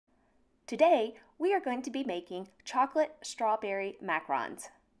Today, we are going to be making chocolate strawberry macarons.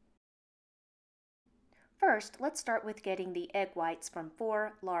 First, let's start with getting the egg whites from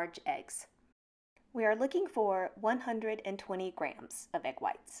 4 large eggs. We are looking for 120 grams of egg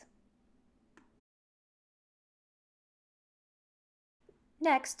whites.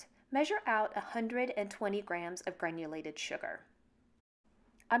 Next, measure out 120 grams of granulated sugar.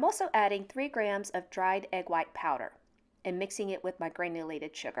 I'm also adding 3 grams of dried egg white powder and mixing it with my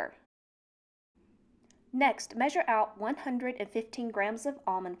granulated sugar. Next, measure out 115 grams of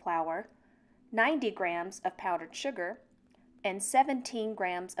almond flour, 90 grams of powdered sugar, and 17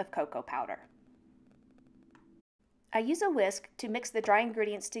 grams of cocoa powder. I use a whisk to mix the dry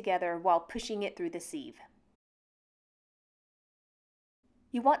ingredients together while pushing it through the sieve.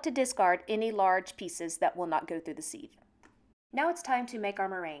 You want to discard any large pieces that will not go through the sieve. Now it's time to make our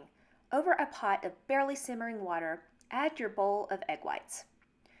meringue. Over a pot of barely simmering water, add your bowl of egg whites.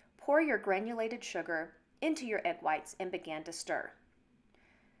 Pour your granulated sugar into your egg whites and begin to stir.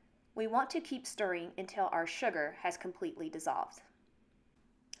 We want to keep stirring until our sugar has completely dissolved.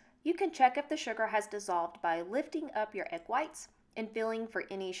 You can check if the sugar has dissolved by lifting up your egg whites and feeling for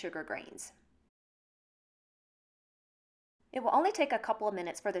any sugar grains. It will only take a couple of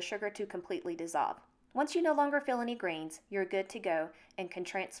minutes for the sugar to completely dissolve. Once you no longer feel any grains, you're good to go and can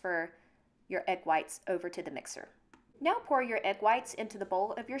transfer your egg whites over to the mixer. Now pour your egg whites into the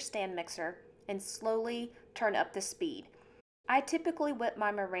bowl of your stand mixer and slowly turn up the speed. I typically whip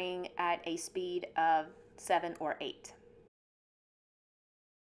my meringue at a speed of 7 or 8.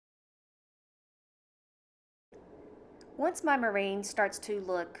 Once my meringue starts to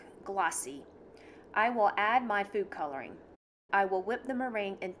look glossy, I will add my food coloring. I will whip the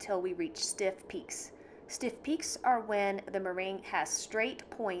meringue until we reach stiff peaks. Stiff peaks are when the meringue has straight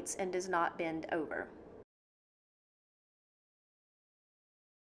points and does not bend over.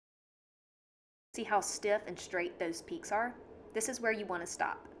 See how stiff and straight those peaks are? This is where you want to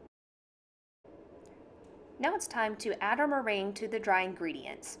stop. Now it's time to add our meringue to the dry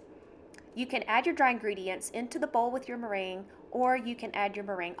ingredients. You can add your dry ingredients into the bowl with your meringue, or you can add your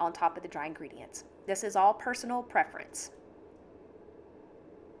meringue on top of the dry ingredients. This is all personal preference.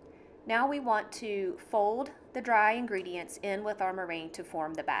 Now we want to fold the dry ingredients in with our meringue to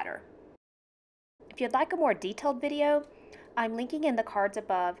form the batter. If you'd like a more detailed video, I'm linking in the cards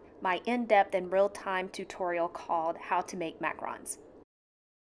above my in-depth and real-time tutorial called How to Make Macarons.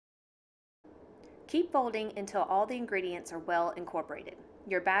 Keep folding until all the ingredients are well incorporated.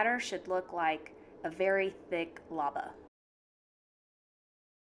 Your batter should look like a very thick lava.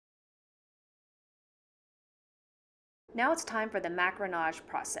 Now it's time for the macaronage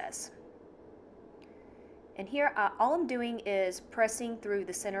process. And here all I'm doing is pressing through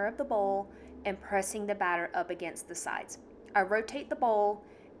the center of the bowl and pressing the batter up against the sides. I rotate the bowl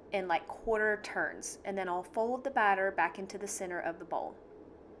in like quarter turns, and then I'll fold the batter back into the center of the bowl.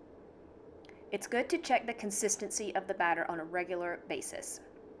 It's good to check the consistency of the batter on a regular basis.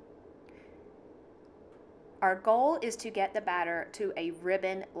 Our goal is to get the batter to a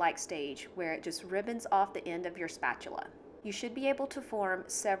ribbon-like stage where it just ribbons off the end of your spatula. You should be able to form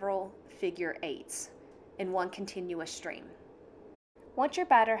several figure eights in one continuous stream. Once your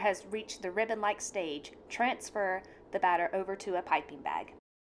batter has reached the ribbon-like stage, transfer the batter over to a piping bag.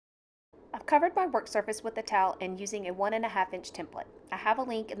 I've covered my work surface with a towel and using a 1.5-inch template. I have a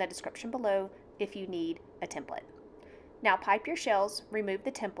link in the description below if you need a template. Now pipe your shells, remove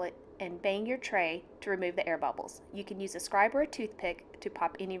the template, and bang your tray to remove the air bubbles. You can use a scribe or a toothpick to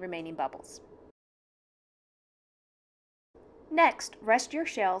pop any remaining bubbles. Next, rest your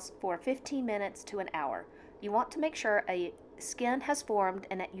shells for 15 minutes to an hour. You want to make sure a skin has formed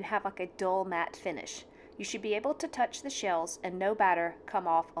and that you have like a dull matte finish. You should be able to touch the shells and no batter come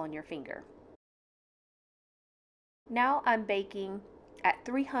off on your finger. Now I'm baking at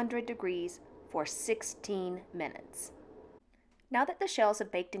 300 degrees for 16 minutes. Now that the shells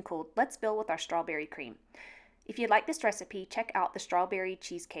have baked and cooled, let's build with our strawberry cream. If you'd like this recipe, check out the strawberry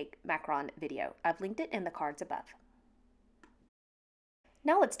cheesecake macaron video. I've linked it in the cards above.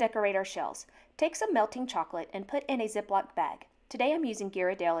 Now let's decorate our shells. Take some melting chocolate and put in a Ziploc bag. Today I'm using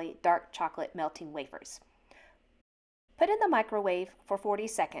Ghirardelli dark chocolate melting wafers. Put in the microwave for 40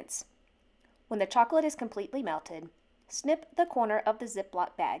 seconds. When the chocolate is completely melted, snip the corner of the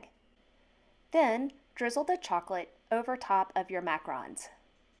Ziploc bag. Then drizzle the chocolate over top of your macarons.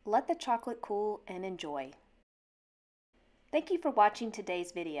 Let the chocolate cool and enjoy. Thank you for watching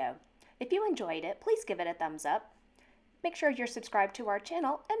today's video. If you enjoyed it, please give it a thumbs up. Make sure you're subscribed to our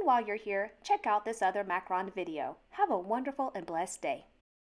channel, and while you're here, check out this other macaron video. Have a wonderful and blessed day.